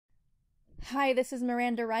Hi, this is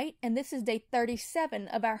Miranda Wright, and this is day 37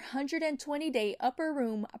 of our 120-day Upper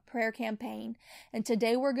Room prayer campaign. And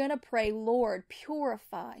today we're going to pray, Lord,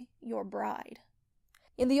 purify your bride.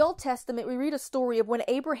 In the Old Testament, we read a story of when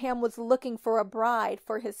Abraham was looking for a bride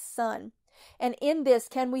for his son. And in this,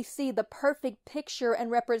 can we see the perfect picture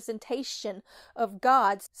and representation of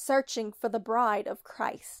God searching for the bride of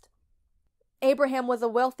Christ. Abraham was a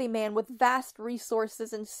wealthy man with vast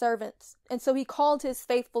resources and servants, and so he called his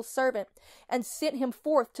faithful servant and sent him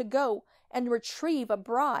forth to go and retrieve a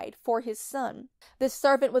bride for his son. This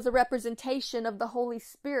servant was a representation of the Holy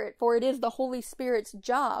Spirit, for it is the Holy Spirit's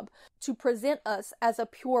job to present us as a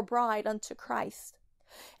pure bride unto Christ.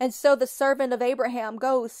 And so the servant of Abraham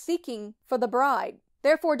goes seeking for the bride.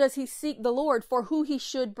 Therefore does he seek the Lord for who he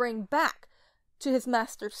should bring back to his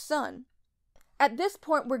master's son. At this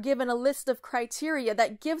point, we're given a list of criteria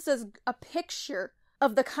that gives us a picture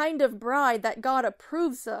of the kind of bride that God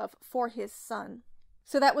approves of for his son.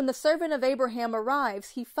 So that when the servant of Abraham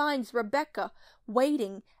arrives, he finds Rebekah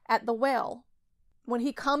waiting at the well. When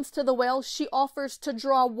he comes to the well, she offers to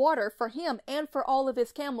draw water for him and for all of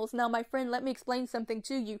his camels. Now, my friend, let me explain something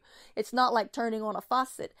to you. It's not like turning on a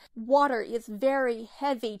faucet. Water is very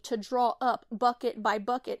heavy to draw up bucket by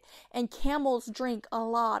bucket, and camels drink a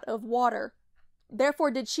lot of water.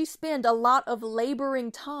 Therefore did she spend a lot of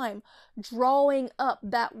laboring time drawing up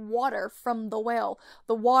that water from the well.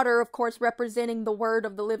 The water, of course, representing the word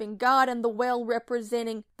of the living God, and the well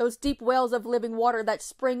representing those deep wells of living water that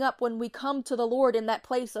spring up when we come to the Lord in that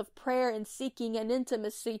place of prayer and seeking and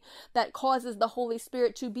intimacy that causes the Holy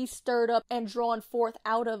Spirit to be stirred up and drawn forth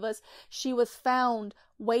out of us. She was found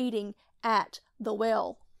waiting at the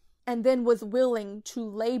well, and then was willing to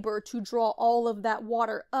labor to draw all of that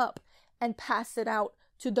water up and pass it out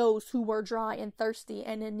to those who were dry and thirsty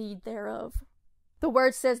and in need thereof. The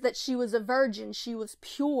word says that she was a virgin, she was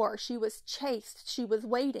pure, she was chaste, she was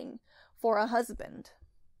waiting for a husband.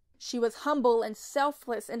 She was humble and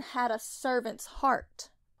selfless and had a servant's heart.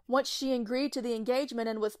 Once she agreed to the engagement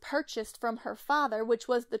and was purchased from her father, which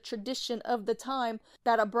was the tradition of the time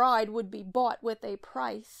that a bride would be bought with a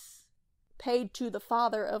price paid to the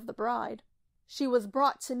father of the bride, she was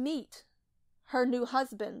brought to meet her new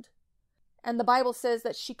husband. And the Bible says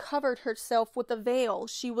that she covered herself with a veil.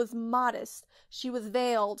 She was modest. She was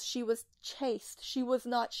veiled. She was chaste. She was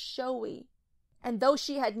not showy. And though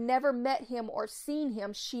she had never met him or seen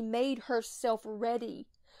him, she made herself ready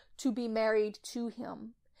to be married to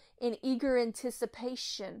him. In eager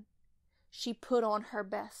anticipation, she put on her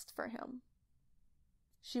best for him.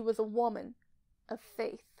 She was a woman of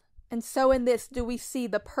faith. And so in this do we see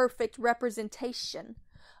the perfect representation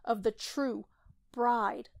of the true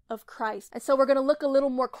bride of Christ. And so we're going to look a little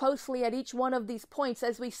more closely at each one of these points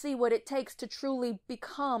as we see what it takes to truly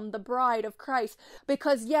become the bride of Christ.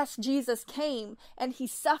 Because yes, Jesus came and he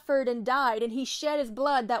suffered and died and he shed his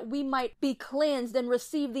blood that we might be cleansed and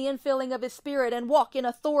receive the infilling of his Spirit and walk in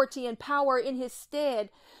authority and power in his stead,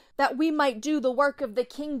 that we might do the work of the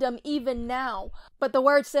kingdom even now. But the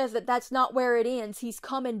word says that that's not where it ends. He's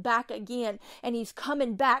coming back again, and he's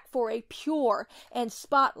coming back for a pure and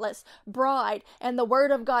spotless bride. And the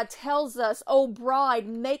word of God tells us, "O bride,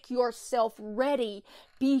 make yourself ready.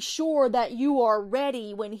 Be sure that you are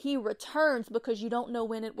ready when he returns, because you don't know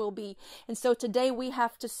when it will be." And so today we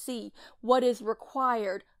have to see what is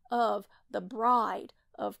required of the bride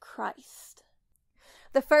of Christ.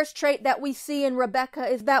 The first trait that we see in Rebekah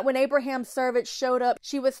is that when Abraham's servant showed up,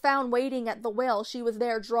 she was found waiting at the well. She was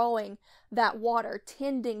there drawing that water,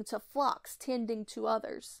 tending to flocks, tending to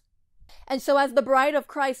others. And so as the bride of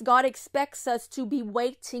Christ, God expects us to be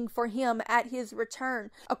waiting for him at his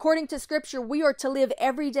return. According to Scripture, we are to live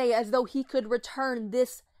every day as though he could return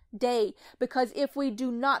this day, because if we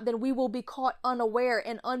do not, then we will be caught unaware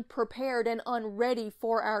and unprepared and unready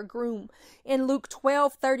for our groom. In Luke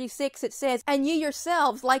 12:36 it says, "And ye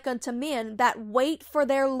yourselves like unto men that wait for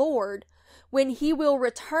their Lord, when he will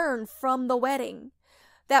return from the wedding,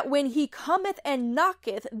 that when he cometh and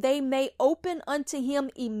knocketh, they may open unto him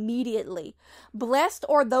immediately. Blessed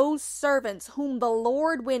are those servants whom the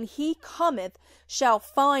Lord, when he cometh, shall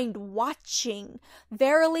find watching.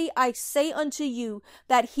 Verily I say unto you,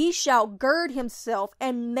 that he shall gird himself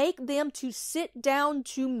and make them to sit down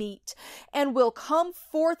to meat, and will come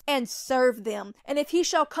forth and serve them. And if he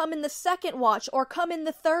shall come in the second watch, or come in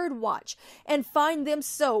the third watch, and find them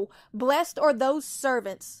so, blessed are those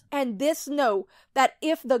servants. And this know, that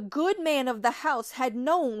if the good man of the house had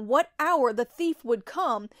known what hour the thief would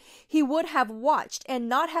come, he would have watched, and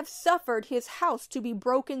not have suffered his house to be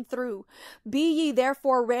broken through. Be ye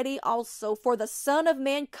therefore ready also, for the Son of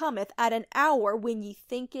Man cometh at an hour when ye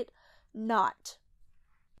think it not."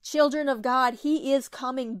 Children of God, he is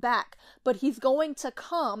coming back, but he's going to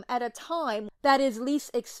come at a time that is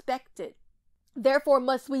least expected. Therefore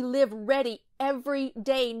must we live ready every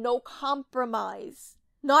day, no compromise.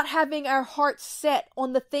 Not having our hearts set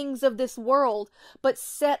on the things of this world, but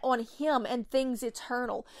set on him and things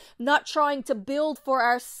eternal. Not trying to build for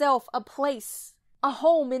ourselves a place, a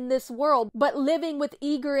home in this world, but living with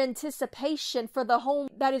eager anticipation for the home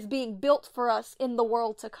that is being built for us in the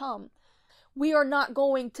world to come. We are not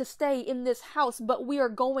going to stay in this house, but we are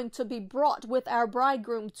going to be brought with our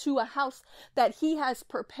bridegroom to a house that he has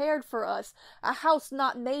prepared for us, a house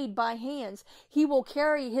not made by hands. He will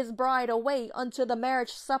carry his bride away unto the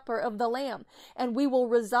marriage supper of the Lamb, and we will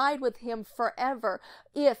reside with him forever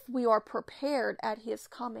if we are prepared at his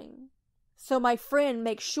coming. So my friend,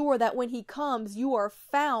 make sure that when he comes, you are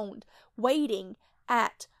found waiting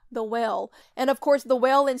at the well. And of course, the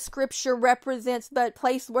well in scripture represents the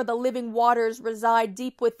place where the living waters reside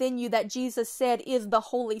deep within you, that Jesus said is the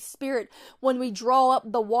Holy Spirit. When we draw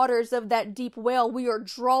up the waters of that deep well, we are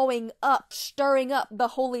drawing up, stirring up the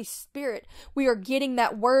Holy Spirit. We are getting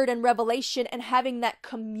that word and revelation and having that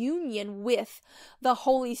communion with the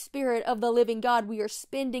Holy Spirit of the living God. We are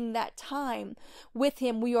spending that time with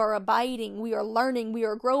him. We are abiding, we are learning, we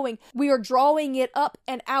are growing, we are drawing it up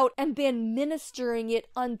and out and then ministering it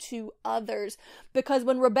unto others. Because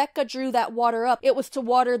when Rebecca drew that water up, it was to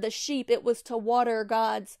water the sheep, it was to water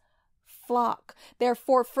God's flock.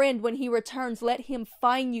 Therefore, friend, when he returns, let him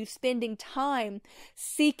find you spending time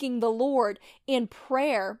seeking the Lord in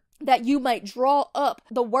prayer, that you might draw up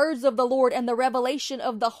the words of the Lord and the revelation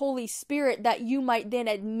of the Holy Spirit, that you might then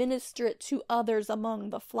administer it to others among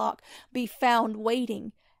the flock. Be found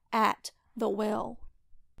waiting at the well.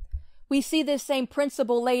 We see this same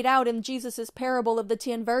principle laid out in Jesus' parable of the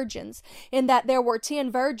 10 virgins, in that there were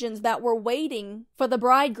 10 virgins that were waiting for the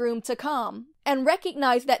bridegroom to come. And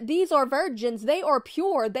recognize that these are virgins, they are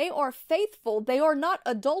pure, they are faithful, they are not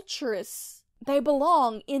adulterous. They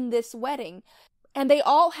belong in this wedding. And they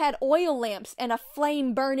all had oil lamps and a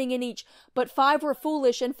flame burning in each, but 5 were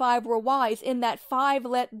foolish and 5 were wise, in that 5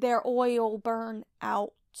 let their oil burn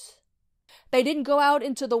out. They didn't go out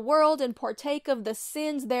into the world and partake of the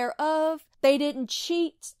sins thereof. They didn't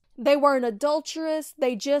cheat. They weren't adulterous.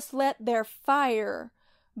 They just let their fire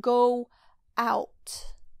go out.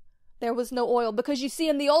 There was no oil, because you see,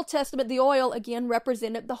 in the Old Testament, the oil again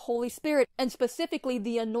represented the Holy Spirit, and specifically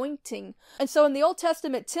the anointing. And so in the Old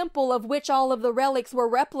Testament temple, of which all of the relics were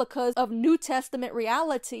replicas of New Testament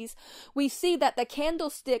realities, we see that the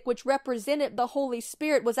candlestick, which represented the Holy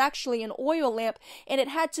Spirit, was actually an oil lamp, and it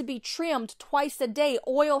had to be trimmed twice a day.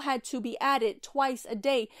 Oil had to be added twice a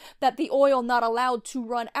day, that the oil not allowed to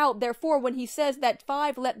run out. Therefore, when he says that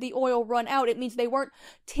 5 let the oil run out, it means they weren't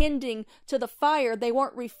tending to the fire, they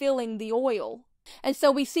weren't refilling the oil. And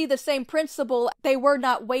so we see the same principle. They were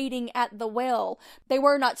not waiting at the well. They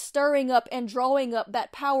were not stirring up and drawing up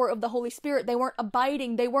that power of the Holy Spirit. They weren't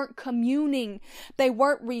abiding. They weren't communing. They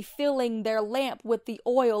weren't refilling their lamp with the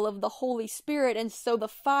oil of the Holy Spirit. And so the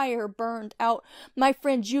fire burned out. My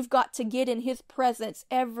friends, you've got to get in his presence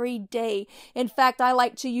every day. In fact, I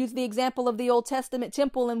like to use the example of the Old Testament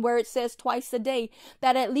temple, and where it says twice a day,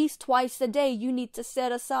 that at least twice a day you need to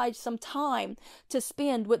set aside some time to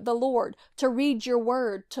spend with the Lord, to read your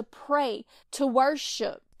word, to pray, to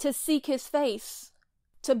worship, to seek his face,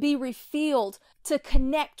 to be refilled, to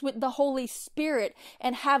connect with the Holy Spirit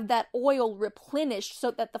and have that oil replenished so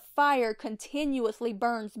that the fire continuously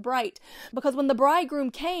burns bright. Because when the bridegroom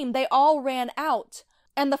came, they all ran out.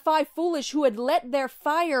 And the 5 foolish who had let their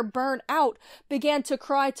fire burn out began to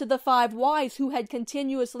cry to the 5 wise who had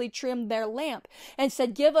continuously trimmed their lamp, and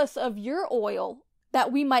said, "Give us of your oil, that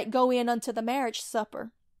we might go in unto the marriage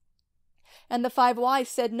supper." And the 5 wise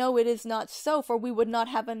said, "No, it is not so, for we would not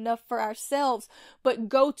have enough for ourselves. But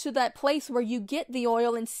go to that place where you get the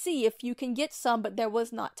oil and see if you can get some." But there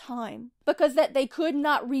was not time. Because that they could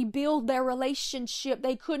not rebuild their relationship.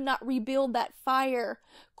 They could not rebuild that fire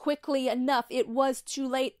quickly enough. It was too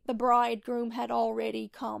late. The bridegroom had already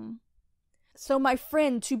come. So my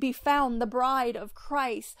friend, to be found the bride of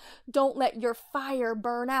Christ, don't let your fire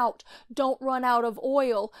burn out. Don't run out of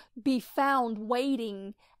oil. Be found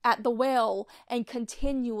waiting at the well and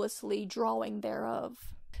continuously drawing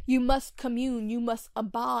thereof. You must commune. You must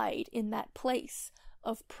abide in that place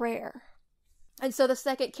of prayer. And so the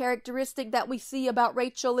second characteristic that we see about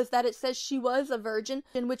Rachel is that it says she was a virgin,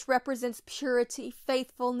 which represents purity,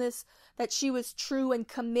 faithfulness, that she was true and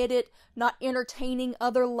committed, not entertaining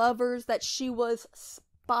other lovers, that she was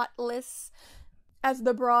spotless, as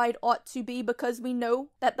the bride ought to be, because we know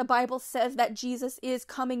that the Bible says that Jesus is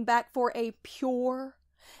coming back for a pure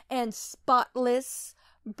and spotless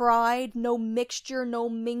bride, no mixture, no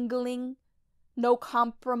mingling, no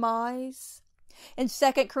compromise. In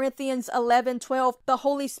 2 Corinthians 11:12, the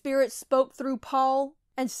Holy Spirit spoke through Paul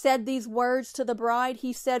and said these words to the bride.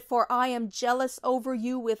 He said, "For I am jealous over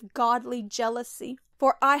you with godly jealousy.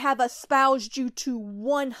 For I have espoused you to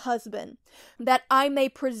one husband, that I may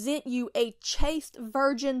present you a chaste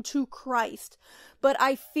virgin to Christ. But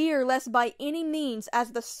I fear lest by any means,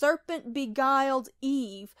 as the serpent beguiled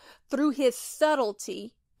Eve through his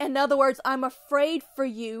subtlety," in other words, I'm afraid for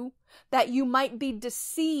you that you might be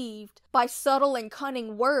deceived by subtle and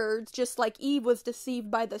cunning words, just like Eve was deceived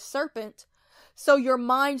by the serpent. So your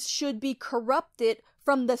minds should be corrupted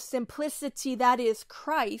from the simplicity that is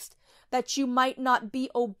Christ, that you might not be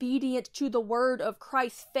obedient to the word of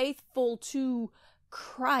Christ, faithful to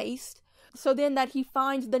Christ. So then that he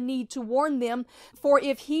finds the need to warn them, "For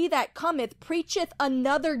if he that cometh preacheth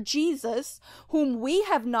another Jesus, whom we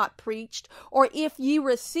have not preached, or if ye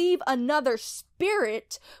receive another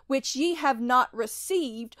spirit, which ye have not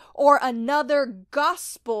received, or another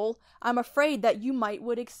gospel, I'm afraid that you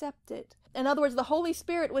would accept it." In other words, the Holy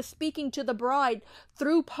Spirit was speaking to the bride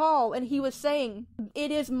through Paul, and he was saying, "It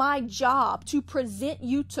is my job to present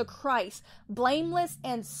you to Christ, blameless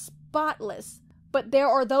and spotless. But there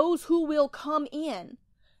are those who will come in,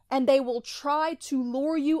 and they will try to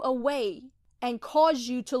lure you away and cause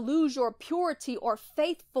you to lose your purity or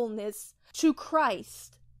faithfulness to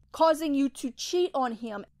Christ, causing you to cheat on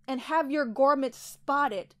him and have your garments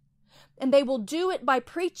spotted. And they will do it by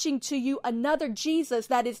preaching to you another Jesus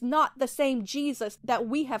that is not the same Jesus that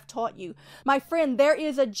we have taught you." My friend, there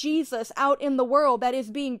is a Jesus out in the world that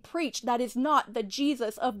is being preached that is not the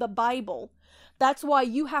Jesus of the Bible. That's why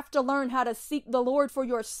you have to learn how to seek the Lord for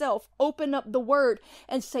yourself. Open up the word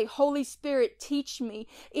and say, "Holy Spirit, teach me."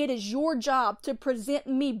 It is your job to present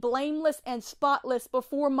me blameless and spotless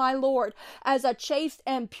before my Lord as a chaste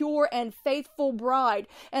and pure and faithful bride.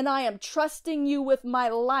 And I am trusting you with my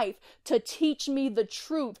life to teach me the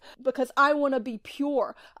truth, because I want to be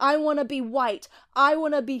pure. I want to be white. I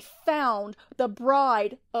want to be found the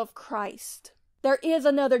bride of Christ. There is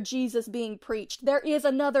another Jesus being preached. There is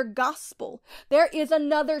another gospel. There is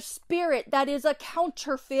another spirit that is a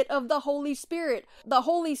counterfeit of the Holy Spirit. The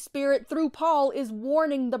Holy Spirit, through Paul, is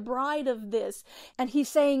warning the bride of this. And he's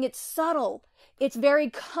saying it's subtle. It's very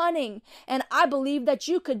cunning, and I believe that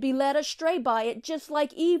you could be led astray by it just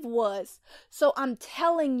like Eve was. So I'm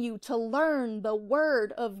telling you to learn the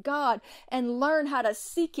word of God and learn how to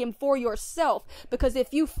seek him for yourself, because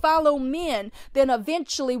if you follow men, then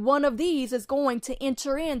eventually one of these is going to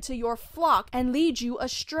enter into your flock and lead you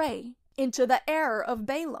astray into the error of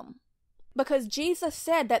Balaam. Because Jesus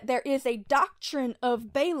said that there is a doctrine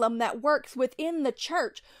of Balaam that works within the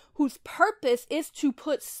church, whose purpose is to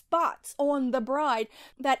put spots on the bride,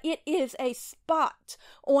 that it is a spot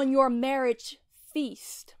on your marriage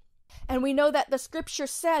feast. And we know that the scripture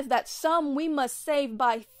says that some we must save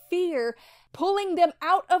by fear, pulling them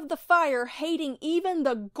out of the fire, hating even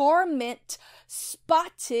the garment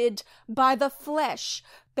spotted by the flesh.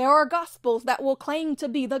 There are gospels that will claim to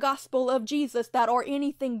be the gospel of Jesus that are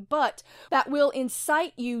anything but, that will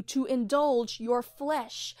incite you to indulge your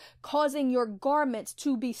flesh, causing your garments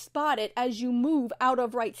to be spotted as you move out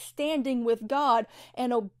of right standing with God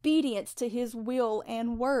and obedience to his will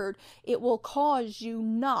and word. It will cause you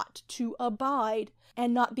not to abide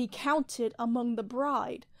and not be counted among the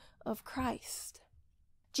bride of Christ.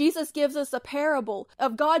 Jesus gives us a parable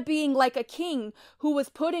of God being like a king who was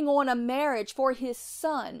putting on a marriage for his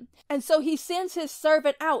son. And so he sends his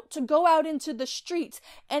servant out to go out into the streets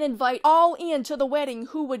and invite all into the wedding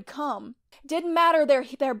who would come. Didn't matter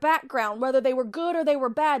their background, whether they were good or they were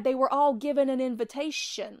bad, they were all given an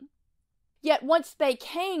invitation. Yet once they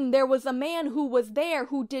came, there was a man who was there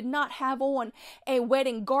who did not have on a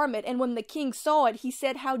wedding garment. And when the king saw it, he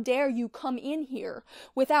said, "How dare you come in here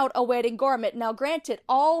without a wedding garment?" Now granted,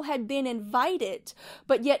 all had been invited,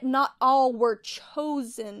 but yet not all were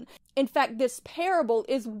chosen. In fact, this parable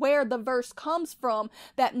is where the verse comes from,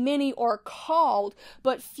 that many are called,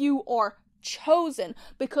 but few are chosen,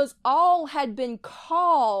 because all had been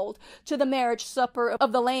called to the marriage supper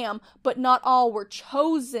of the Lamb, but not all were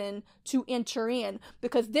chosen to enter in,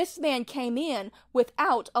 because this man came in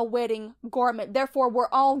without a wedding garment. Therefore, we're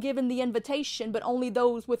all given the invitation, but only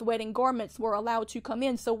those with wedding garments were allowed to come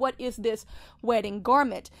in. So what is this wedding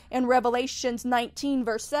garment? In Revelations 19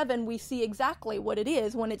 verse 7, we see exactly what it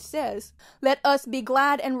is when it says, "Let us be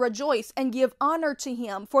glad and rejoice and give honor to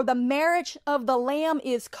him, for the marriage of the Lamb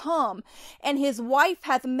is come, and his wife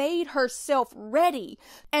hath made herself ready,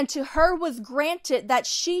 and to her was granted that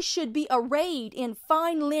she should be arrayed in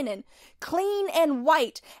fine linen, clean and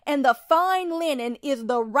white, and the fine linen is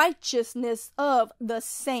the righteousness of the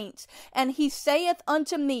saints. And he saith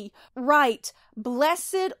unto me, Write,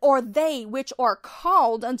 Blessed are they which are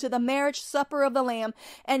called unto the marriage supper of the Lamb.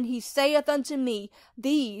 And he saith unto me,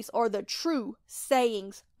 These are the true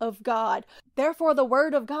sayings of God. Therefore the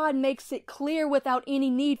word of God makes it clear without any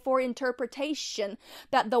need for interpretation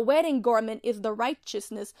that the wedding garment is the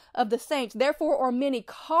righteousness of the saints. Therefore are many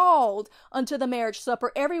called unto the marriage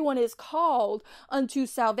supper. Everyone is called unto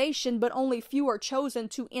salvation, but only few are chosen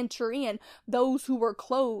to enter in, those who were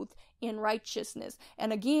clothed in righteousness.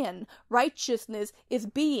 And again, righteousness is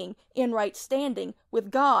being in right standing with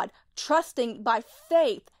God, trusting by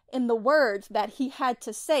faith in the words that he had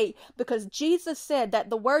to say, because Jesus said that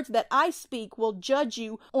the words that I speak will judge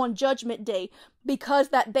you on judgment day, because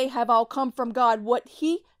that they have all come from God. What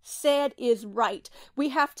he said is right. We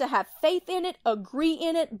have to have faith in it, agree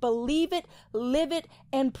in it, believe it, live it,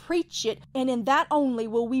 and preach it. And in that only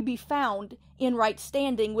will we be found in right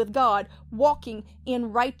standing with God, walking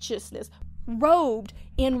in righteousness, robed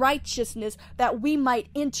in righteousness, that we might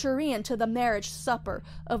enter into the marriage supper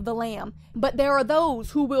of the Lamb. But there are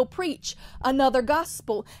those who will preach another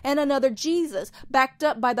gospel and another Jesus, backed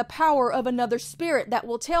up by the power of another spirit, that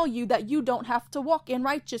will tell you that you don't have to walk in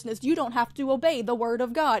righteousness. You don't have to obey the word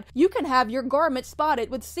of God. You can have your garment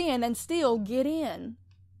spotted with sin and still get in.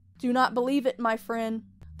 Do not believe it, my friend.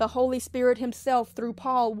 The Holy Spirit himself, through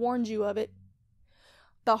Paul, warned you of it.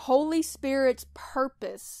 The Holy Spirit's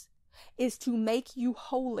purpose is to make you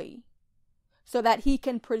holy, so that he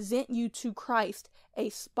can present you to Christ, a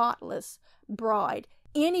spotless bride.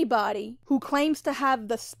 Anybody who claims to have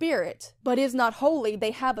the Spirit but is not holy,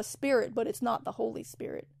 they have a spirit, but it's not the Holy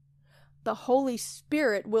Spirit. The Holy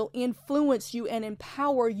Spirit will influence you and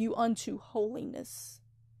empower you unto holiness.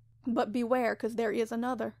 But beware, because there is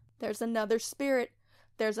another. There's another spirit.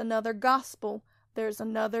 There's another gospel. There's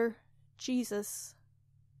another Jesus.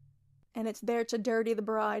 And it's there to dirty the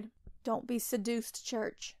bride. Don't be seduced,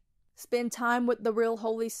 church. Spend time with the real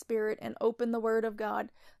Holy Spirit and open the Word of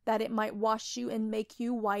God, that it might wash you and make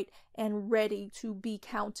you white and ready to be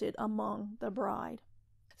counted among the bride.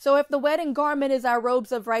 So if the wedding garment is our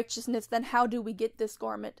robes of righteousness, then how do we get this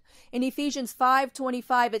garment? In Ephesians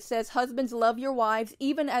 5:25, it says, Husbands, love your wives,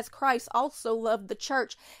 even as Christ also loved the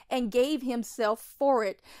church and gave himself for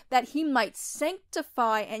it, that he might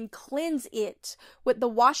sanctify and cleanse it with the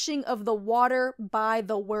washing of the water by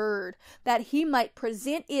the word, that he might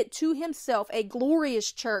present it to himself a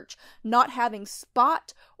glorious church, not having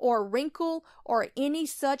spot or wrinkle or any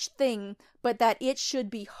such thing, but that it should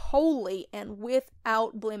be holy and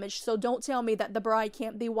without blemish. So don't tell me that the bride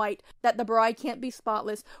can't be white, that the bride can't be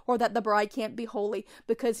spotless, or that the bride can't be holy.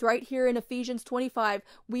 Because right here in Ephesians 25,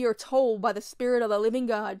 we are told by the Spirit of the living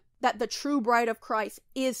God that the true bride of Christ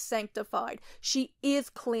is sanctified. She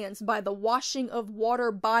is cleansed by the washing of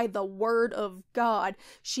water by the word of God.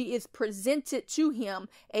 She is presented to him,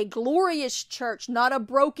 a glorious church, not a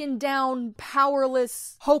broken down,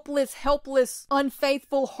 powerless, hopeless, helpless,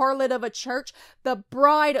 unfaithful harlot of a church. The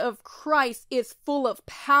bride of Christ is full of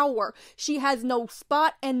power. She has no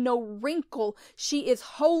spot and no wrinkle. She is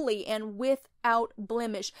holy and without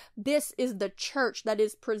blemish. This is the church that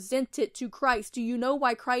is presented to Christ. Do you know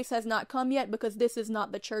why Christ has not come yet? Because this is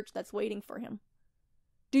not the church that's waiting for him.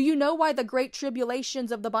 Do you know why the great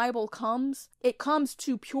tribulations of the Bible comes? It comes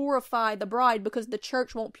to purify the bride, because the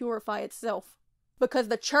church won't purify itself. Because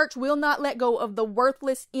the church will not let go of the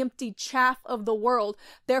worthless, empty chaff of the world.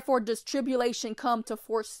 Therefore does tribulation come to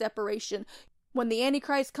force separation. When the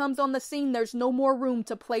Antichrist comes on the scene, there's no more room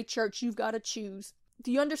to play church. You've got to choose.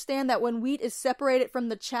 Do you understand that when wheat is separated from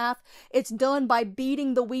the chaff, it's done by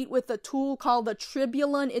beating the wheat with a tool called the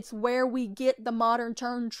tribulum? It's where we get the modern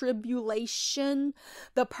term tribulation.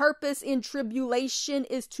 The purpose in tribulation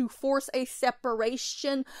is to force a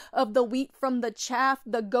separation of the wheat from the chaff,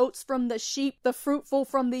 the goats from the sheep, the fruitful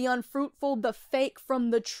from the unfruitful, the fake from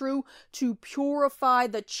the true, to purify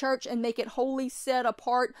the church and make it wholly set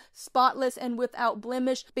apart, spotless and without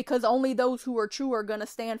blemish, because only those who are true are going to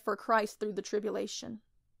stand for Christ through the tribulation.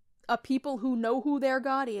 A people who know who their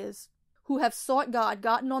God is, who have sought God,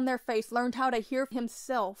 gotten on their face, learned how to hear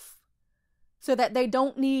himself, so that they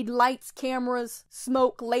don't need lights, cameras,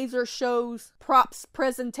 smoke, laser shows, props,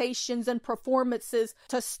 presentations, and performances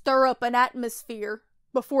to stir up an atmosphere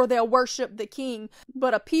before they'll worship the King,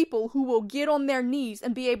 but a people who will get on their knees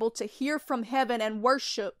and be able to hear from heaven and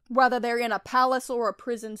worship, whether they're in a palace or a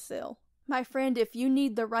prison cell. My friend, if you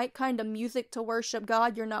need the right kind of music to worship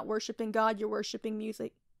God, you're not worshiping God, you're worshiping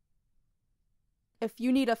music. If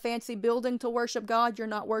you need a fancy building to worship God, you're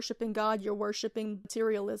not worshiping God, you're worshiping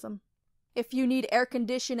materialism. If you need air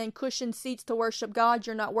conditioned and cushioned seats to worship God,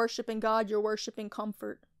 you're not worshiping God, you're worshiping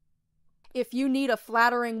comfort. If you need a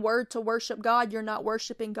flattering word to worship God, you're not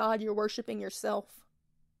worshiping God, you're worshiping yourself.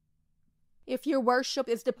 If your worship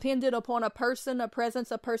is dependent upon a person, a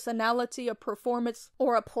presence, a personality, a performance,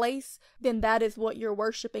 or a place, then that is what you're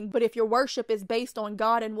worshiping. But if your worship is based on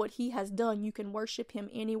God and what He has done, you can worship Him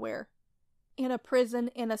anywhere. In a prison,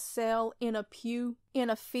 in a cell, in a pew, in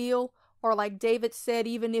a field, or like David said,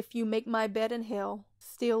 even if you make my bed in hell,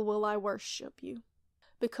 still will I worship you.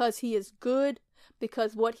 Because He is good,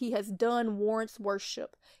 because what He has done warrants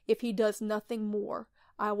worship. If He does nothing more,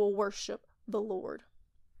 I will worship the Lord.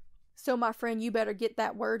 So my friend, you better get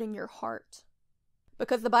that word in your heart.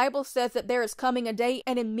 Because the Bible says that there is coming a day,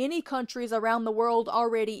 and in many countries around the world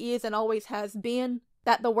already is and always has been,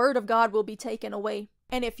 that the word of God will be taken away.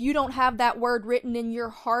 And if you don't have that word written in your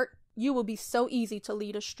heart, you will be so easy to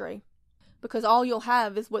lead astray. Because all you'll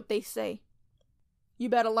have is what they say. You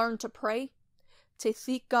better learn to pray, to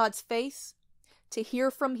seek God's face, to hear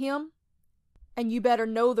from Him, and you better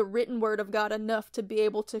know the written word of God enough to be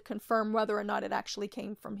able to confirm whether or not it actually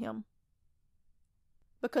came from Him.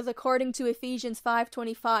 Because according to Ephesians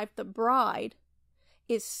 5:25, the bride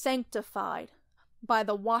is sanctified by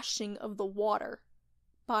the washing of the water,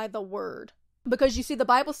 by the word. Because you see, the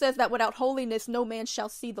Bible says that without holiness no man shall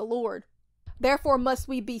see the Lord. Therefore must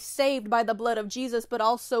we be saved by the blood of Jesus, but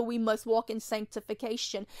also we must walk in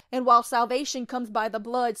sanctification. And while salvation comes by the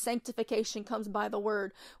blood, sanctification comes by the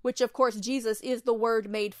word, which of course Jesus is the word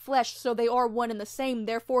made flesh, so they are one and the same.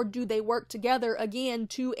 Therefore do they work together, again,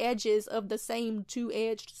 two edges of the same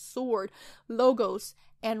two-edged sword, logos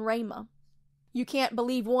and rhema. You can't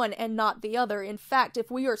believe one and not the other. In fact, if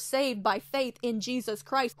we are saved by faith in Jesus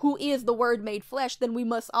Christ, who is the Word made flesh, then we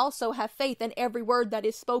must also have faith in every word that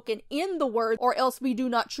is spoken in the Word, or else we do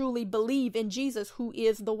not truly believe in Jesus, who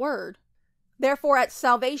is the Word. Therefore, at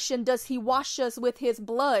salvation does He wash us with His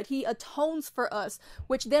blood. He atones for us,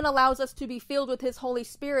 which then allows us to be filled with His Holy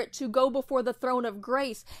Spirit, to go before the throne of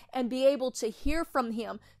grace and be able to hear from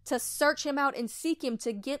Him, to search Him out and seek Him,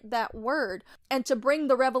 to get that word, and to bring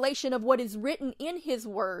the revelation of what is written in His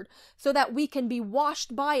word, so that we can be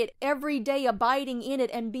washed by it every day, abiding in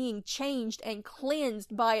it and being changed and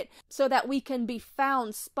cleansed by it, so that we can be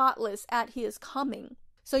found spotless at His coming.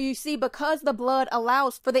 So you see, because the blood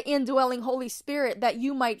allows for the indwelling Holy Spirit that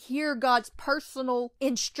you might hear God's personal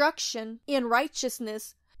instruction in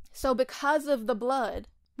righteousness, so because of the blood,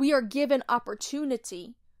 we are given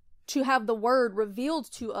opportunity to have the word revealed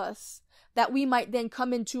to us, that we might then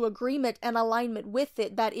come into agreement and alignment with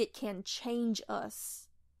it, that it can change us.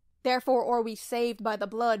 Therefore are we saved by the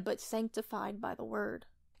blood, but sanctified by the word.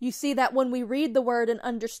 You see that when we read the word and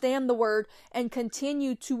understand the word and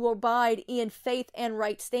continue to abide in faith and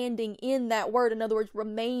right standing in that word, in other words,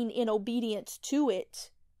 remain in obedience to it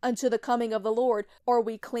unto the coming of the Lord, are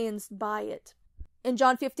we cleansed by it. In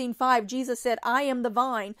John 15:5, Jesus said, I am the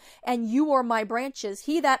vine, and you are my branches.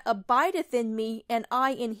 He that abideth in me, and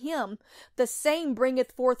I in him, the same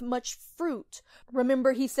bringeth forth much fruit.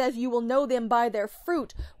 Remember, He says, you will know them by their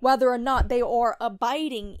fruit, whether or not they are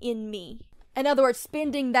abiding in me. In other words,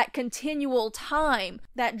 spending that continual time,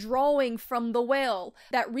 that drawing from the well,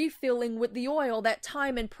 that refilling with the oil, that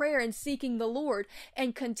time in prayer and seeking the Lord,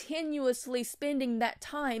 and continuously spending that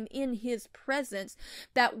time in His presence,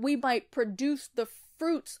 that we might produce the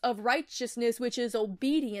fruits of righteousness, which is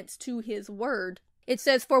obedience to His word. It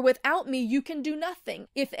says, for without me you can do nothing.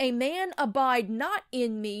 If a man abide not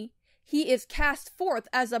in me, he is cast forth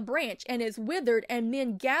as a branch and is withered, and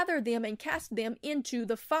men gather them and cast them into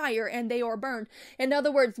the fire, and they are burned. In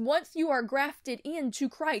other words, once you are grafted into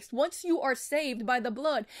Christ, once you are saved by the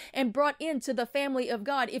blood and brought into the family of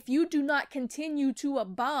God, if you do not continue to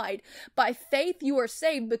abide, by faith you are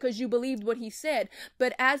saved because you believed what He said.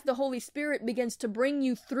 But as the Holy Spirit begins to bring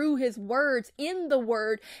you through His words in the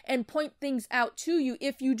word and point things out to you,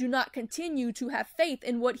 if you do not continue to have faith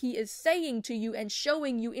in what He is saying to you and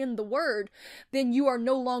showing you in the word, then you are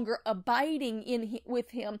no longer abiding with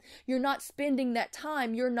Him. You're not spending that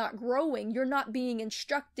time. You're not growing. You're not being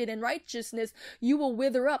instructed in righteousness. You will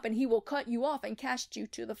wither up, and He will cut you off and cast you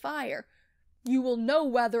to the fire. You will know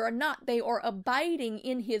whether or not they are abiding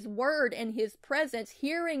in His word and His presence,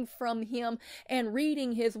 hearing from Him and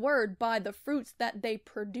reading His word by the fruits that they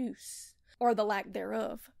produce, or the lack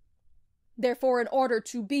thereof. Therefore, in order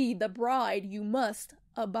to be the bride, you must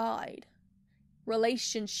abide.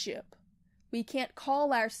 Relationship. We can't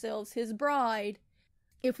call ourselves His bride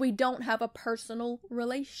if we don't have a personal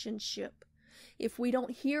relationship, if we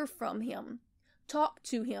don't hear from Him, talk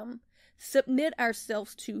to him, submit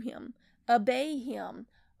ourselves to him, obey him,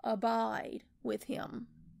 abide with him.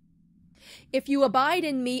 If you abide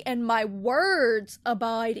in me, and my words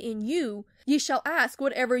abide in you, ye shall ask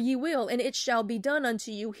whatever ye will, and it shall be done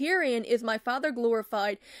unto you. Herein is my Father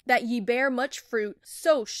glorified, that ye bear much fruit,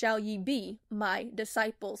 so shall ye be my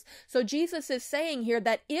disciples. So Jesus is saying here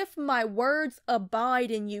that if my words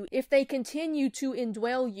abide in you, if they continue to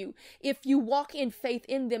indwell you, if you walk in faith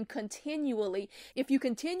in them continually, if you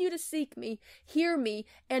continue to seek me, hear me,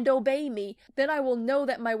 and obey me, then I will know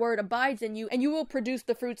that my word abides in you, and you will produce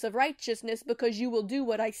the fruits of righteousness, because you will do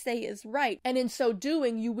what I say is right. And in so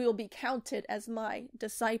doing, you will be counted as my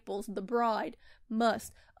disciples. The bride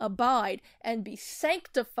must abide and be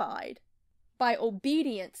sanctified by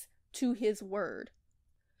obedience to his word.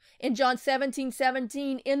 In John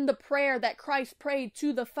 17:17, in the prayer that Christ prayed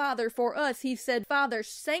to the Father for us, he said, Father,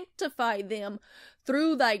 sanctify them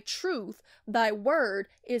through thy truth. Thy word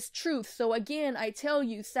is truth. So again, I tell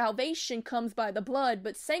you, salvation comes by the blood,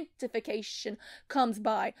 but sanctification comes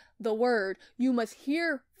by the word. You must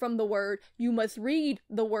hear from the word. You must read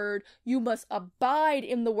the word. You must abide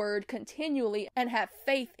in the word continually and have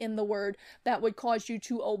faith in the word that would cause you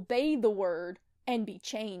to obey the word and be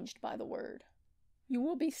changed by the word. You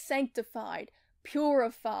will be sanctified,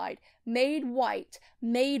 purified, made white,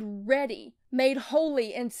 made ready, made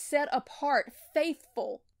holy, and set apart,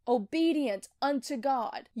 faithful, obedient unto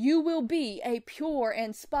God. You will be a pure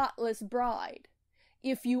and spotless bride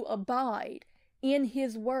if you abide in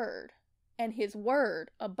his word, and his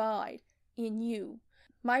word abide in you.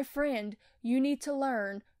 My friend, you need to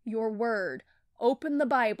learn your word. Open the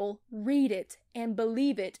Bible, read it, and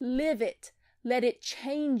believe it. Live it. Let it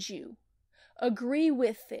change you. Agree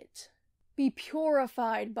with it. Be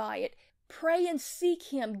purified by it. Pray and seek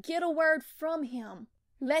him. Get a word from him.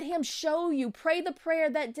 Let him show you. Pray the prayer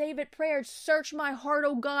that David prayed. Search my heart,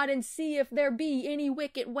 O God, and see if there be any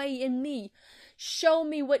wicked way in me. Show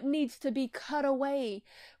me what needs to be cut away.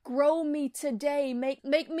 Grow me today. Make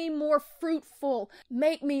me more fruitful.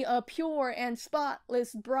 Make me a pure and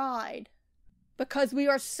spotless bride. Because we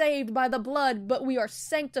are saved by the blood, but we are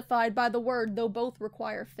sanctified by the word, though both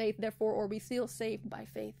require faith, therefore, or we still saved by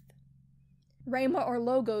faith. Rhema or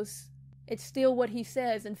logos, it's still what he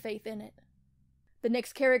says and faith in it. The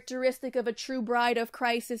next characteristic of a true bride of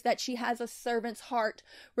Christ is that she has a servant's heart.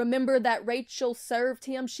 Remember that Rachel served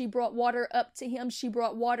him. She brought water up to him. She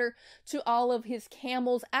brought water to all of his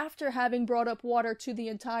camels after having brought up water to the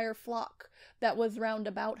entire flock that was round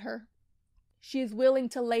about her. She is willing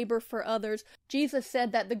to labor for others. Jesus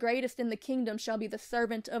said that the greatest in the kingdom shall be the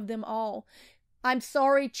servant of them all. I'm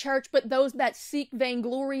sorry, church, but those that seek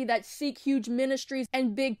vainglory, that seek huge ministries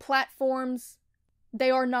and big platforms,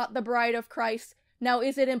 they are not the bride of Christ. Now,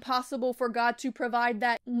 is it impossible for God to provide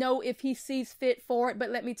that? No, if he sees fit for it.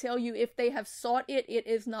 But let me tell you, if they have sought it, it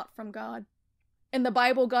is not from God. In the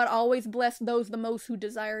Bible, God always blessed those the most who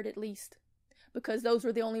desired it least, because those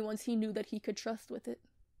were the only ones he knew that he could trust with it,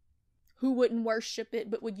 who wouldn't worship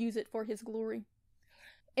it but would use it for his glory.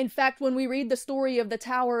 In fact, when we read the story of the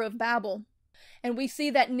Tower of Babel, and we see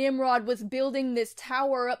that Nimrod was building this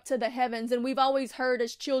tower up to the heavens, and we've always heard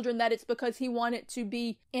as children that it's because he wanted to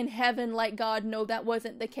be in heaven like God. No, that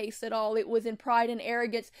wasn't the case at all. It was in pride and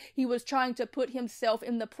arrogance. He was trying to put himself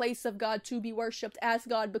in the place of God to be worshipped as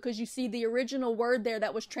God, because you see the original word there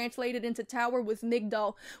that was translated into tower was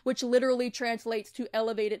Migdal, which literally translates to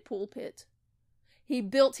elevated pulpit. He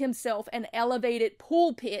built himself an elevated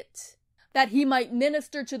pulpit that he might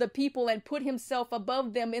minister to the people and put himself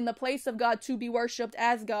above them in the place of God to be worshipped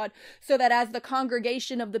as God, so that as the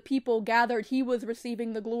congregation of the people gathered, he was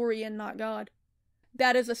receiving the glory and not God.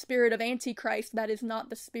 That is a spirit of Antichrist. That is not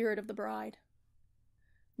the spirit of the bride.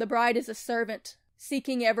 The bride is a servant,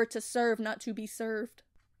 seeking ever to serve, not to be served.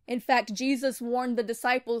 In fact, Jesus warned the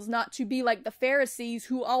disciples not to be like the Pharisees,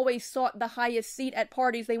 who always sought the highest seat at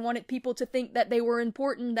parties. They wanted people to think that they were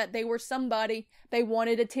important, that they were somebody. They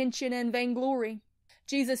wanted attention and vainglory.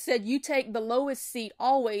 Jesus said, you take the lowest seat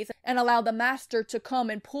always and allow the master to come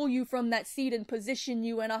and pull you from that seat and position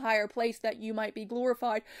you in a higher place that you might be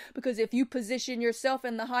glorified. Because if you position yourself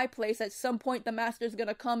in the high place, at some point the master's going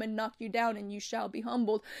to come and knock you down and you shall be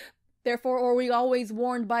humbled. Therefore are we always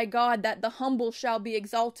warned by God that the humble shall be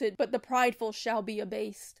exalted, but the prideful shall be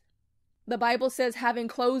abased. The Bible says, having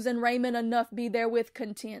clothes and raiment enough, be therewith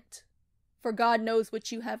content, for God knows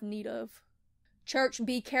what you have need of. Church,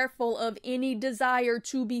 be careful of any desire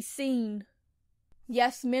to be seen.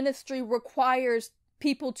 Yes, ministry requires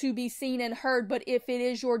people to be seen and heard, but if it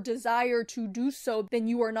is your desire to do so, then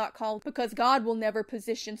you are not called, because God will never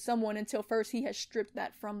position someone until first he has stripped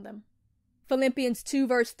that from them. Philippians 2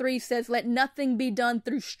 verse 3 says, "Let nothing be done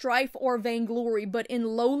through strife or vainglory, but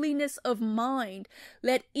in lowliness of mind.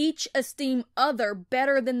 Let each esteem other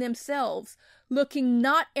better than themselves, looking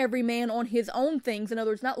not every man on his own things," in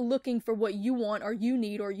other words, not looking for what you want or you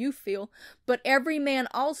need or you feel, "but every man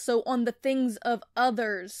also on the things of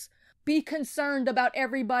others." Be concerned about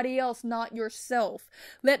everybody else, not yourself.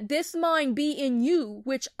 "Let this mind be in you,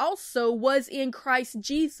 which also was in Christ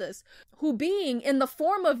Jesus, who being in the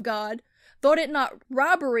form of God, thought it not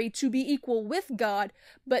robbery to be equal with God,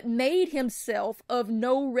 but made himself of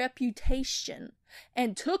no reputation,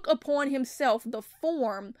 and took upon himself the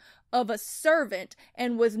form of a servant,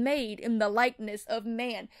 and was made in the likeness of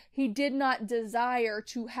man." He did not desire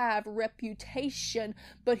to have reputation,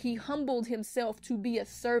 but he humbled himself to be a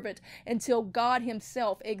servant until God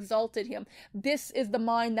himself exalted him. This is the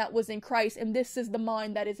mind that was in Christ, and this is the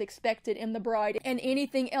mind that is expected in the bride. And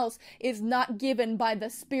anything else is not given by the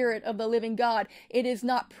Spirit of the living God. It is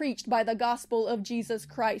not preached by the gospel of Jesus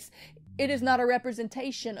Christ. It is not a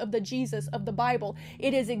representation of the Jesus of the Bible.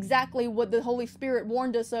 It is exactly what the Holy Spirit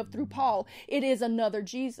warned us of through Paul. It is another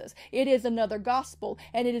Jesus. It is another gospel,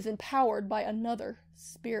 and it is empowered by another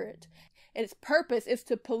spirit. Its purpose is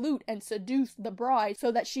to pollute and seduce the bride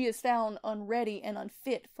so that she is found unready and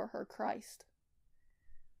unfit for her Christ.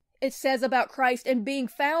 It says about Christ, "And being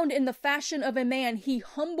found in the fashion of a man, he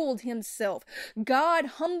humbled himself." God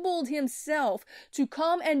humbled himself to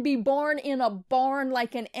come and be born in a barn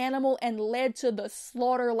like an animal and led to the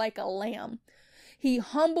slaughter like a lamb. He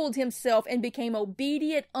humbled himself and became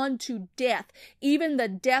obedient unto death, even the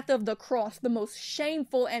death of the cross, the most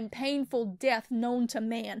shameful and painful death known to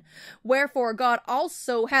man. Wherefore God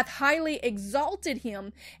also hath highly exalted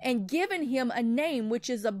him, and given him a name which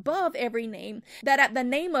is above every name, that at the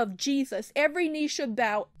name of Jesus every knee should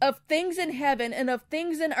bow, of things in heaven, and of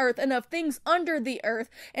things in earth, and of things under the earth,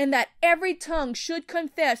 and that every tongue should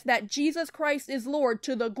confess that Jesus Christ is Lord,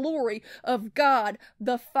 to the glory of God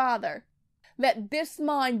the Father. Let this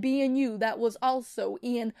mind be in you that was also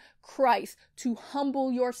in Christ, to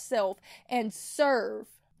humble yourself and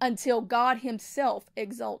serve until God himself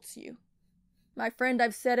exalts you. My friend,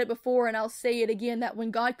 I've said it before and I'll say it again, that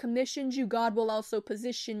when God commissions you, God will also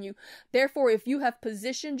position you. Therefore, if you have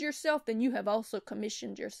positioned yourself, then you have also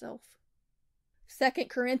commissioned yourself. 2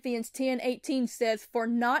 Corinthians 10:18 says, "For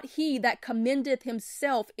not he that commendeth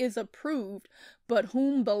himself is approved, but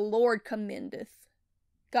whom the Lord commendeth."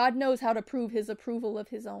 God knows how to prove his approval of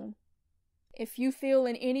his own. If you feel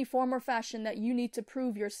in any form or fashion that you need to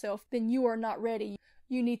prove yourself, then you are not ready.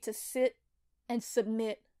 You need to sit and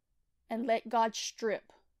submit and let God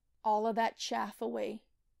strip all of that chaff away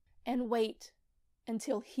and wait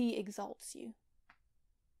until he exalts you.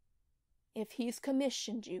 If he's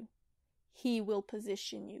commissioned you, he will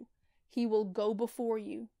position you. He will go before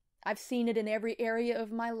you. I've seen it in every area of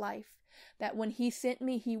my life, that when he sent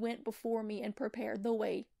me, he went before me and prepared the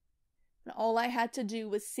way. And all I had to do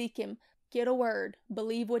was seek him, get a word,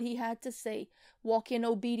 believe what he had to say, walk in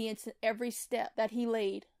obedience in every step that he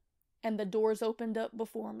laid, and the doors opened up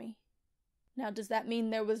before me. Now, does that mean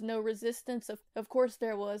there was no resistance? Of course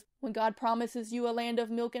there was. When God promises you a land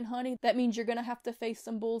of milk and honey, that means you're going to have to face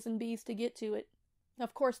some bulls and bees to get to it.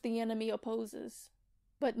 Of course the enemy opposes.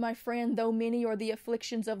 But my friend, though many are the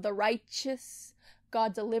afflictions of the righteous,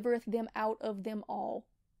 God delivereth them out of them all.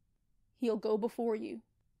 He'll go before you,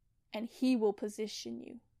 and he will position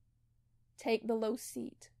you. Take the low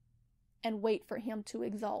seat and wait for him to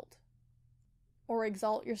exalt. Or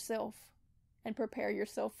exalt yourself and prepare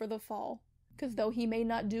yourself for the fall. Because though he may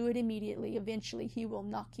not do it immediately, eventually he will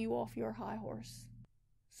knock you off your high horse.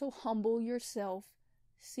 So humble yourself,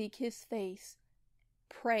 seek his face,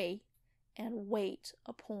 pray, and wait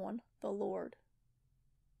upon the Lord.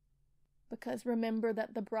 Because remember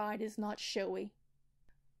that the bride is not showy.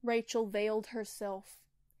 Rachel veiled herself.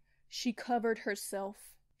 She covered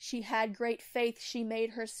herself. She had great faith. She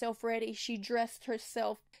made herself ready. She dressed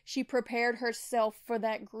herself. She prepared herself for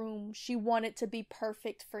that groom. She wanted to be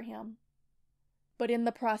perfect for him. But in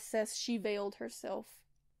the process, she veiled herself.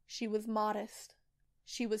 She was modest.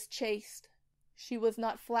 She was chaste. She was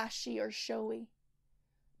not flashy or showy.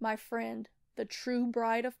 My friend, the true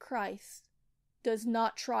bride of Christ does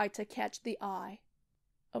not try to catch the eye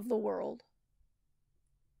of the world.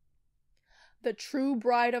 The true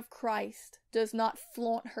bride of Christ does not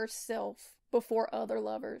flaunt herself before other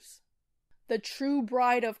lovers. The true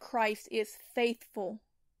bride of Christ is faithful,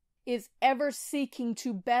 is ever seeking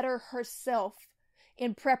to better herself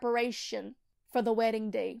in preparation for the wedding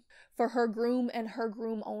day, for her groom and her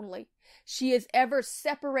groom only. She is ever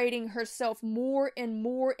separating herself more and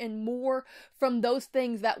more and more from those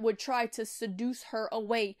things that would try to seduce her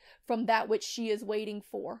away from that which she is waiting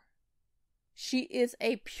for. She is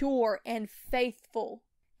a pure and faithful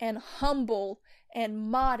and humble and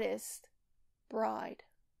modest bride.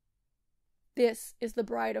 This is the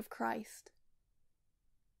bride of Christ.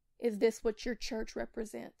 Is this what your church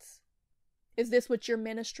represents? Is this what your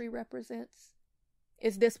ministry represents?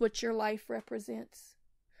 Is this what your life represents?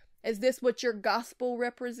 Is this what your gospel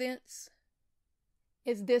represents?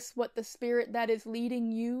 Is this what the Spirit that is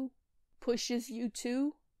leading you pushes you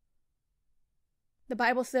to? The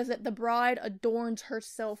Bible says that the bride adorns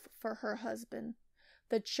herself for her husband.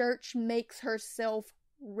 The church makes herself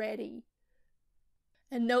ready.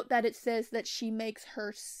 And note that it says that she makes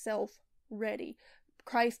herself ready.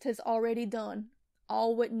 Christ has already done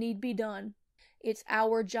all what need be done. It's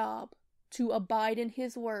our job to abide in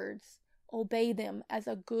his words, obey them as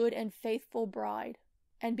a good and faithful bride,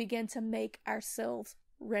 and begin to make ourselves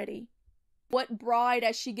ready. What bride,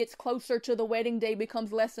 as she gets closer to the wedding day,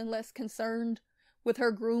 becomes less and less concerned with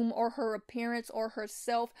her groom or her appearance or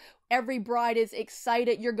herself? Every bride is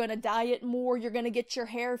excited. You're going to diet more. You're going to get your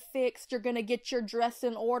hair fixed. You're going to get your dress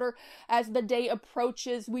in order. As the day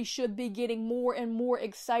approaches, we should be getting more and more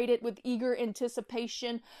excited with eager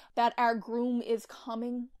anticipation that our groom is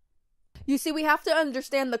coming. You see, we have to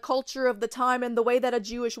understand the culture of the time and the way that a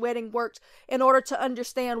Jewish wedding worked in order to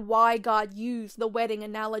understand why God used the wedding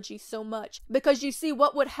analogy so much. Because you see,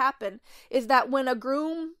 what would happen is that when a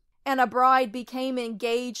groom and a bride became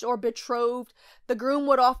engaged or betrothed, the groom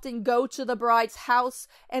would often go to the bride's house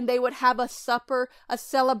and they would have a supper, a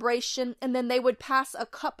celebration, and then they would pass a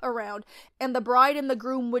cup around, and the bride and the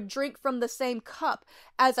groom would drink from the same cup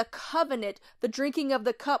as a covenant. The drinking of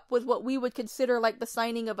the cup was what we would consider like the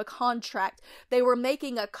signing of a contract. They were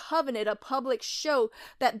making a covenant, a public show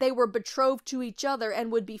that they were betrothed to each other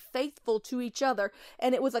and would be faithful to each other.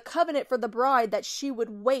 And it was a covenant for the bride that she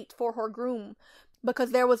would wait for her groom,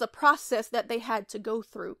 because there was a process that they had to go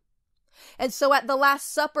through. And so at the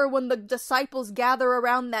Last Supper, when the disciples gather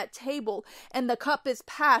around that table and the cup is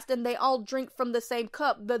passed and they all drink from the same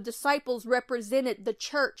cup, the disciples represented the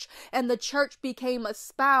church, and the church became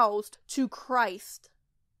espoused to Christ.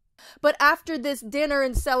 But after this dinner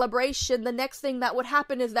and celebration, the next thing that would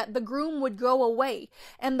happen is that the groom would go away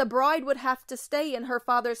and the bride would have to stay in her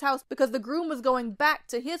father's house, because the groom was going back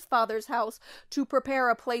to his father's house to prepare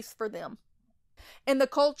a place for them. In the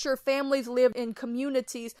culture, families lived in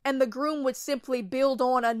communities, and the groom would simply build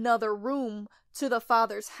on another room to the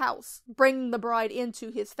father's house, bringing the bride into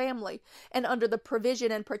his family and under the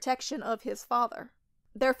provision and protection of his father.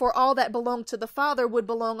 Therefore, all that belonged to the father would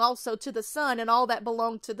belong also to the son, and all that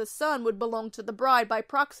belonged to the son would belong to the bride by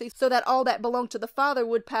proxy, so that all that belonged to the father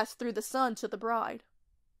would pass through the son to the bride.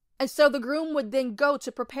 And so the groom would then go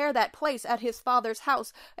to prepare that place at his father's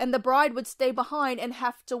house, and the bride would stay behind and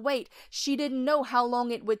have to wait. She didn't know how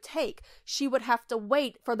long it would take. She would have to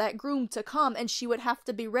wait for that groom to come, and she would have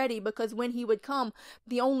to be ready, because when he would come,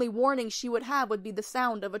 the only warning she would have would be the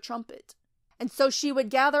sound of a trumpet. And so she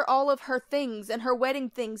would gather all of her things and her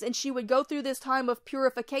wedding things, and she would go through this time of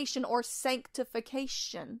purification or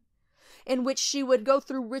sanctification, in which she would go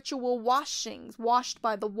through ritual washings, washed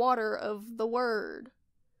by the water of the word.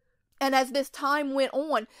 And as this time went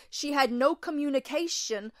on, she had no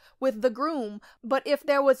communication with the groom, but if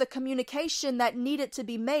there was a communication that needed to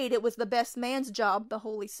be made, it was the best man's job, the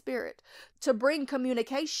Holy Spirit, to bring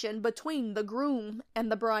communication between the groom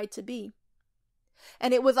and the bride-to-be.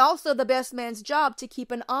 And it was also the best man's job to keep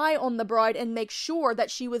an eye on the bride and make sure that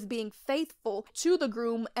she was being faithful to the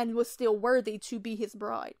groom and was still worthy to be his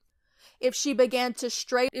bride. If she began to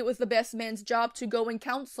stray, it was the best man's job to go and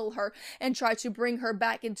counsel her and try to bring her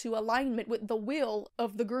back into alignment with the will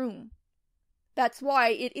of the groom. That's why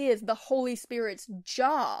it is the Holy Spirit's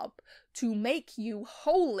job to make you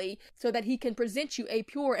holy, so that he can present you a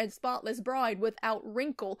pure and spotless bride without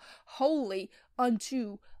wrinkle, holy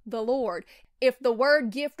unto the Lord. If the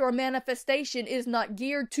word, gift, or manifestation is not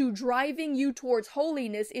geared to driving you towards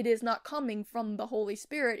holiness, it is not coming from the Holy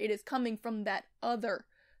Spirit. It is coming from that other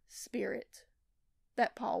spirit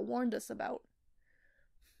that Paul warned us about.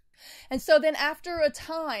 And so then after a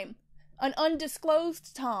time, an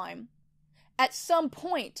undisclosed time, at some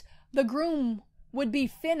point, the groom would be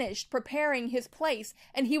finished preparing his place,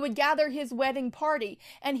 and he would gather his wedding party,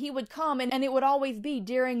 and he would come, and it would always be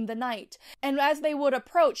during the night. And as they would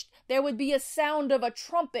approach, there would be a sound of a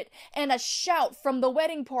trumpet and a shout from the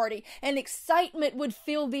wedding party, and excitement would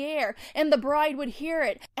fill the air, and the bride would hear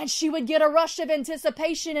it, and she would get a rush of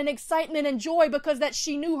anticipation and excitement and joy because that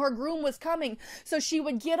she knew her groom was coming. So she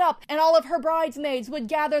would get up, and all of her bridesmaids would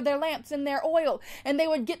gather their lamps and their oil, and they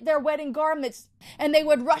would get their wedding garments, and they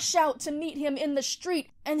would rush out to meet him in the street,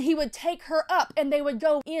 and he would take her up, and they would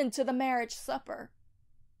go into the marriage supper.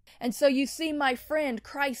 And so you see, my friend,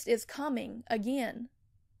 Christ is coming again.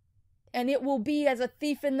 And it will be as a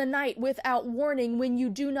thief in the night without warning. When you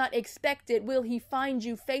do not expect it, will he find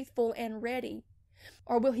you faithful and ready?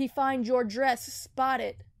 Or will he find your dress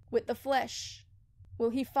spotted with the flesh? Will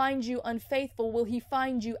he find you unfaithful? Will he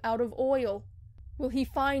find you out of oil? Will he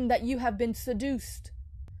find that you have been seduced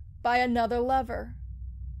by another lover,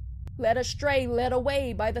 led astray, led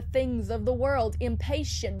away by the things of the world,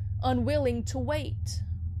 impatient, unwilling to wait?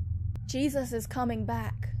 Jesus is coming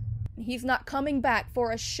back. He's not coming back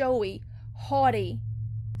for a showy, haughty,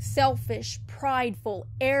 selfish, prideful,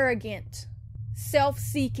 arrogant,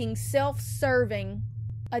 self-seeking, self-serving,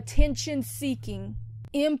 attention-seeking,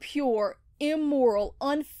 impure, immoral,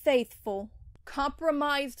 unfaithful,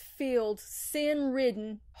 compromised-filled,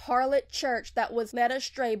 sin-ridden, harlot church that was led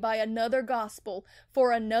astray by another gospel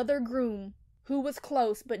for another groom who was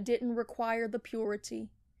close but didn't require the purity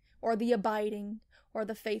or the abiding or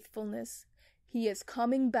the faithfulness. He is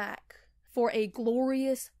coming back for a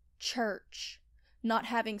glorious church, not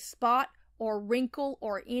having spot or wrinkle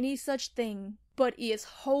or any such thing, but is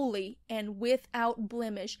holy and without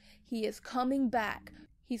blemish. He is coming back.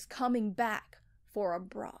 He's coming back for a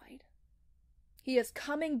bride. He is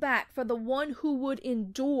coming back for the one who would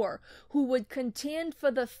endure, who would contend for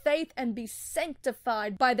the faith and be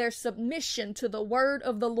sanctified by their submission to the word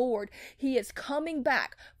of the Lord. He is coming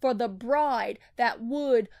back for the bride that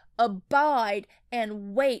would abide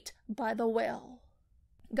and wait by the well.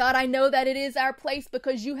 God, I know that it is our place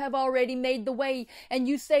because you have already made the way, and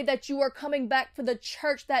you say that you are coming back for the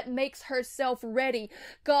church that makes herself ready.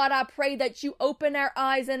 God, I pray that you open our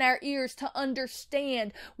eyes and our ears to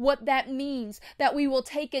understand what that means, that we will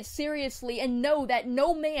take it seriously and know that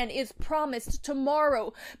no man is promised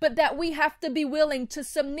tomorrow, but that we have to be willing to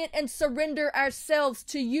submit and surrender ourselves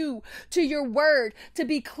to you, to your word, to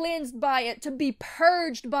be cleansed by it, to be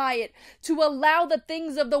purged by it, to allow the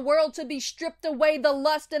things of the world to be stripped away, the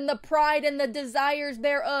lust and the pride and the desires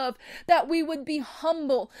thereof, that we would be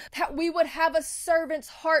humble, that we would have a servant's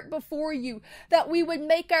heart before you, that we would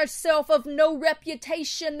make ourselves of no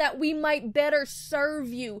reputation, that we might better serve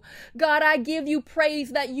you. God, I give you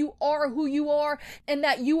praise that you are who you are and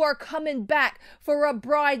that you are coming back for a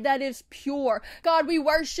bride that is pure. God, we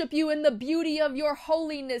worship you in the beauty of your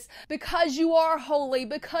holiness because you are holy,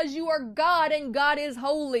 because you are God and God is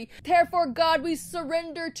holy. Therefore, God, we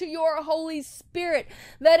surrender to your Holy Spirit.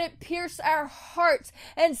 Let it pierce our hearts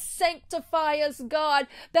and sanctify us, God,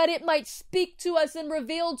 that it might speak to us and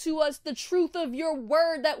reveal to us the truth of your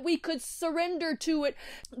word, that we could surrender to it.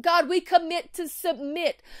 God, we commit to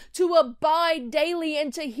submit, to abide daily,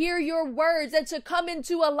 and to hear your words, and to come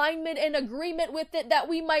into alignment and agreement with it, that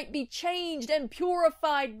we might be changed and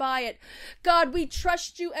purified by it. God, we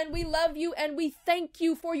trust you and we love you and we thank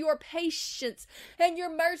you for your patience and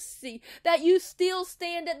your mercy, that you still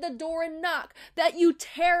stand at the door and knock, that you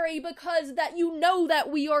tarry because that you know that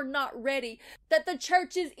we are not ready, that the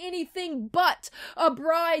church is anything but a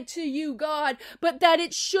bride to you, God, but that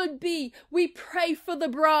it should be. We pray for the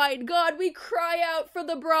bride, God. We cry out for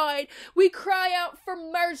the bride. We cry out for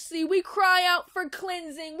mercy. We cry out for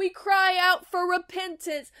cleansing. We cry out for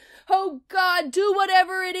repentance. Oh God, do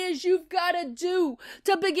whatever it is you've got to do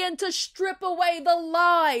to begin to strip away the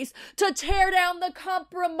lies, to tear down the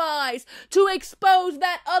compromise, to expose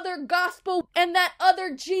that other gospel and that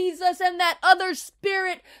other Jesus and that other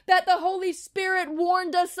spirit that the Holy Spirit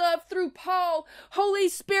warned us of through Paul. Holy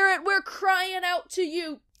Spirit, we're crying out to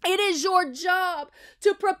you. It is your job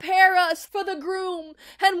to prepare us for the groom,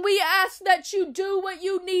 and we ask that you do what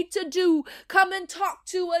you need to do. Come and talk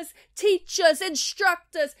to us, teach us,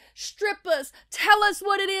 instruct us, strip us, tell us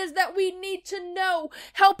what it is that we need to know.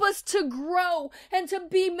 Help us to grow and to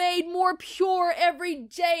be made more pure every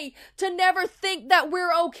day, to never think that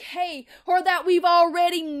we're okay or that we've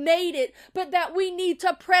already made it, but that we need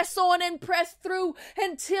to press on and press through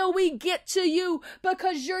until we get to you,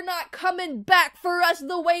 because you're not coming back for us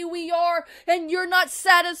the way way we are, and you're not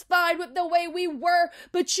satisfied with the way we were,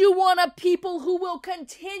 but you want a people who will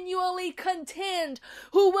continually contend,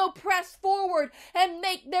 who will press forward and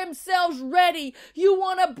make themselves ready. You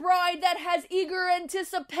want a bride that has eager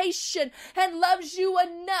anticipation and loves you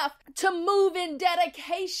enough to move in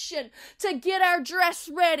dedication, to get our dress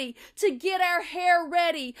ready, to get our hair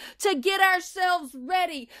ready, to get ourselves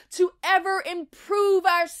ready, to ever improve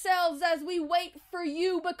ourselves as we wait for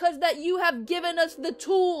you, because that you have given us the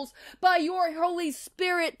tools by your Holy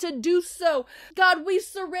Spirit to do so. God, we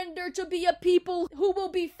surrender to be a people who will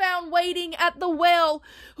be found waiting at the well,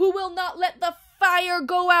 who will not let the fire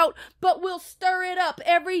go out, but we'll stir it up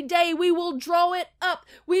every day. We will draw it up.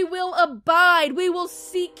 We will abide. We will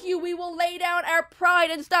seek you. We will lay down our pride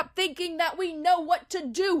and stop thinking that we know what to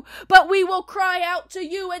do, but we will cry out to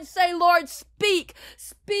you and say, Lord, speak.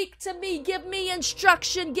 Speak to me. Give me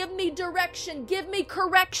instruction. Give me direction. Give me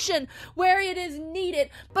correction where it is needed,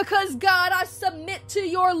 because God, I submit to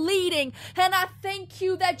your leading, and I thank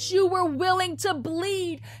you that you were willing to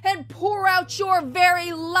bleed and pour out your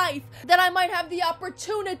very life, that I might have the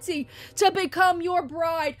opportunity to become your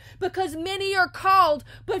bride, because many are called,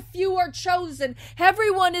 but few are chosen.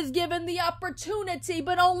 Everyone is given the opportunity,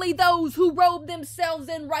 but only those who robe themselves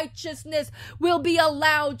in righteousness will be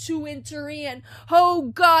allowed to enter in.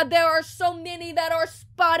 Oh God, there are so many that are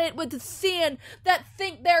spotted with sin that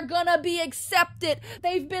think they're gonna be accepted.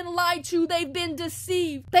 They've been lied to. They've been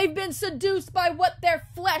deceived. They've been seduced by what their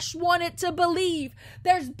flesh wanted to believe.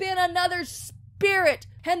 There's been another spirit,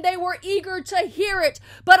 and they were eager to hear it.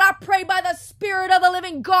 But I pray by the Spirit of the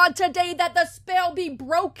living God today that the spell be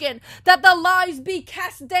broken, that the lies be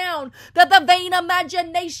cast down, that the vain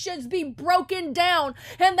imaginations be broken down,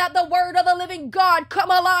 and that the word of the living God come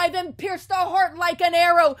alive and pierce the heart like an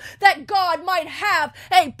arrow, that God might have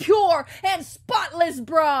a pure and spotless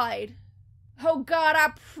bride. Oh God,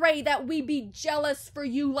 I pray that we be jealous for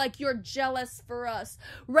you like you're jealous for us.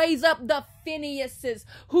 Raise up the Phineases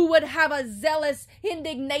who would have a zealous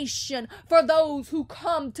indignation for those who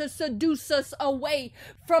come to seduce us away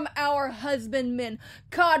from our husbandmen.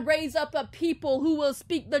 God, raise up a people who will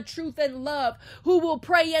speak the truth in love, who will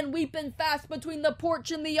pray and weep and fast between the porch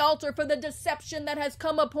and the altar for the deception that has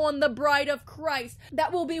come upon the bride of Christ,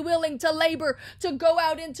 that will be willing to labor, to go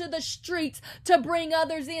out into the streets, to bring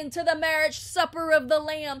others into the marriage supper of the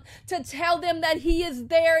Lamb, to tell them that he is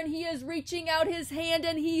there and he is reaching out his hand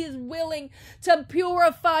and he is willing to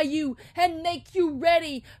purify you and make you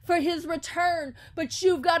ready for his return. But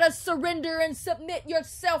you've got to surrender and submit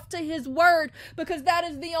yourself to his word, because that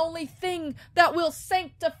is the only thing that will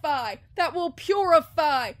sanctify, that will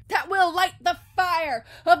purify, that will light the fire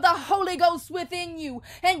of the Holy Ghost within you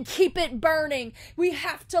and keep it burning. We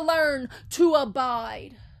have to learn to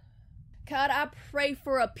abide. God, I pray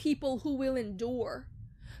for a people who will endure,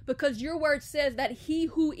 because your word says that he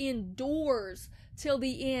who endures till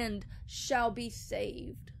the end shall be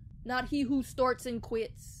saved. Not he who starts and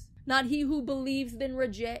quits. Not he who believes then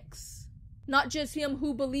rejects. Not just him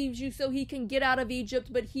who believes you so he can get out of Egypt,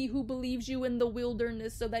 but he who believes you in the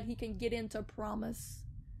wilderness so that he can get into promise.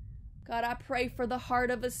 God, I pray for the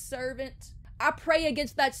heart of a servant. I pray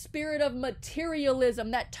against that spirit of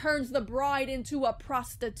materialism that turns the bride into a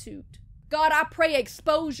prostitute. God, I pray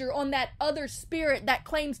exposure on that other spirit that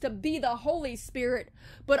claims to be the Holy Spirit,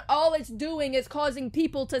 but all it's doing is causing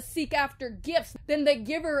people to seek after gifts than the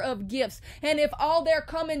giver of gifts. And if all they're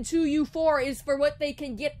coming to you for is for what they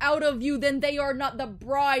can get out of you, then they are not the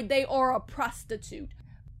bride, they are a prostitute.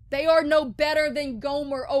 They are no better than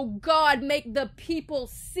Gomer. Oh God, make the people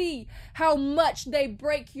see how much they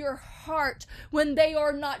break your heart when they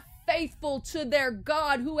are not faithful to their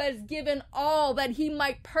God, who has given all that he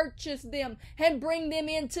might purchase them and bring them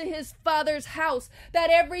into his Father's house,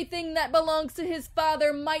 that everything that belongs to his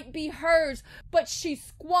Father might be hers. But she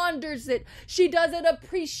squanders it. She doesn't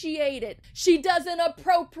appreciate it. She doesn't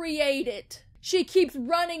appropriate it. She keeps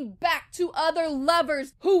running back to other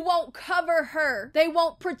lovers who won't cover her. They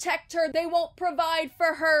won't protect her. They won't provide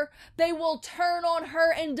for her. They will turn on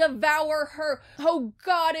her and devour her. Oh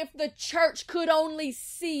God, if the church could only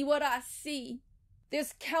see what I see.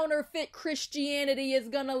 This counterfeit Christianity is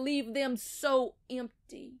gonna leave them so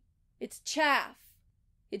empty. It's chaff.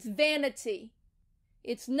 It's vanity.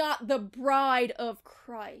 It's not the bride of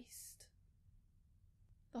Christ.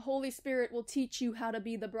 The Holy Spirit will teach you how to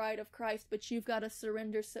be the bride of Christ, but you've got to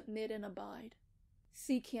surrender, submit, and abide.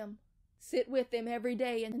 Seek him. Sit with him every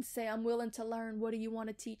day and say, I'm willing to learn. What do you want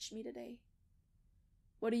to teach me today?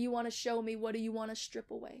 What do you want to show me? What do you want to strip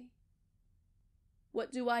away?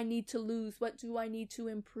 What do I need to lose? What do I need to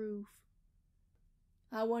improve?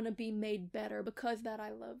 I want to be made better because that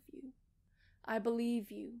I love you. I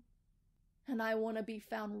believe you, and I want to be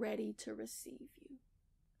found ready to receive you.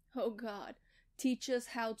 Oh God, teach us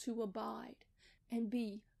how to abide and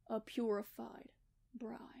be a purified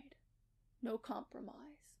bride. No compromise,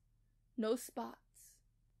 no spots,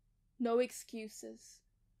 no excuses,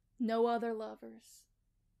 no other lovers,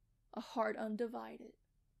 a heart undivided.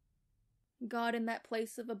 God, in that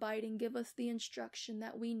place of abiding, give us the instruction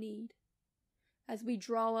that we need as we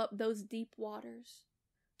draw up those deep waters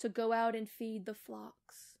to go out and feed the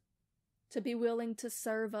flocks, to be willing to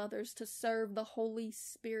serve others, to serve the Holy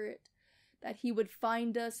Spirit, that he would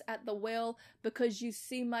find us at the well. Because you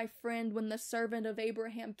see, my friend, when the servant of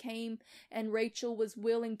Abraham came and Rachel was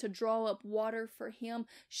willing to draw up water for him,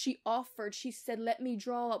 she said, let me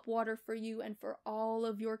draw up water for you and for all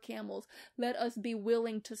of your camels. Let us be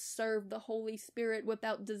willing to serve the Holy Spirit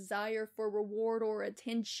without desire for reward or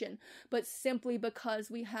attention, but simply because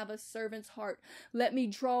we have a servant's heart. Let me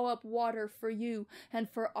draw up water for you and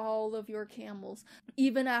for all of your camels.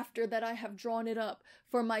 Even after that I have drawn it up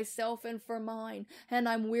for myself and for mine, and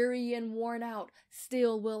I'm weary and worn out,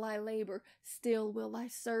 still will I labor, still will I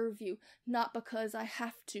serve you, not because I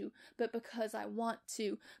have to, but because I want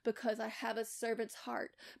to, because I have a servant's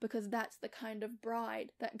heart, because that's the kind of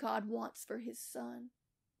bride that God wants for his son.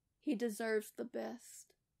 He deserves the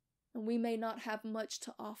best, and we may not have much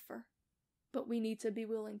to offer, but we need to be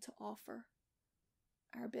willing to offer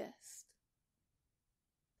our best.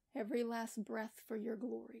 Every last breath for your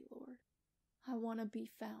glory, Lord. I want to be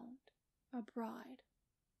found a bride.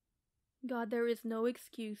 God, there is no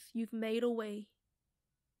excuse. You've made a way.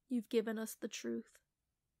 You've given us the truth.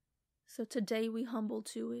 So today we humble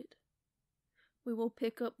to it. We will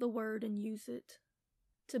pick up the word and use it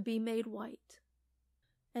to be made white.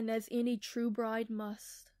 And as any true bride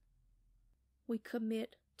must, we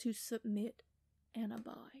commit to submit and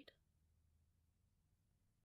abide.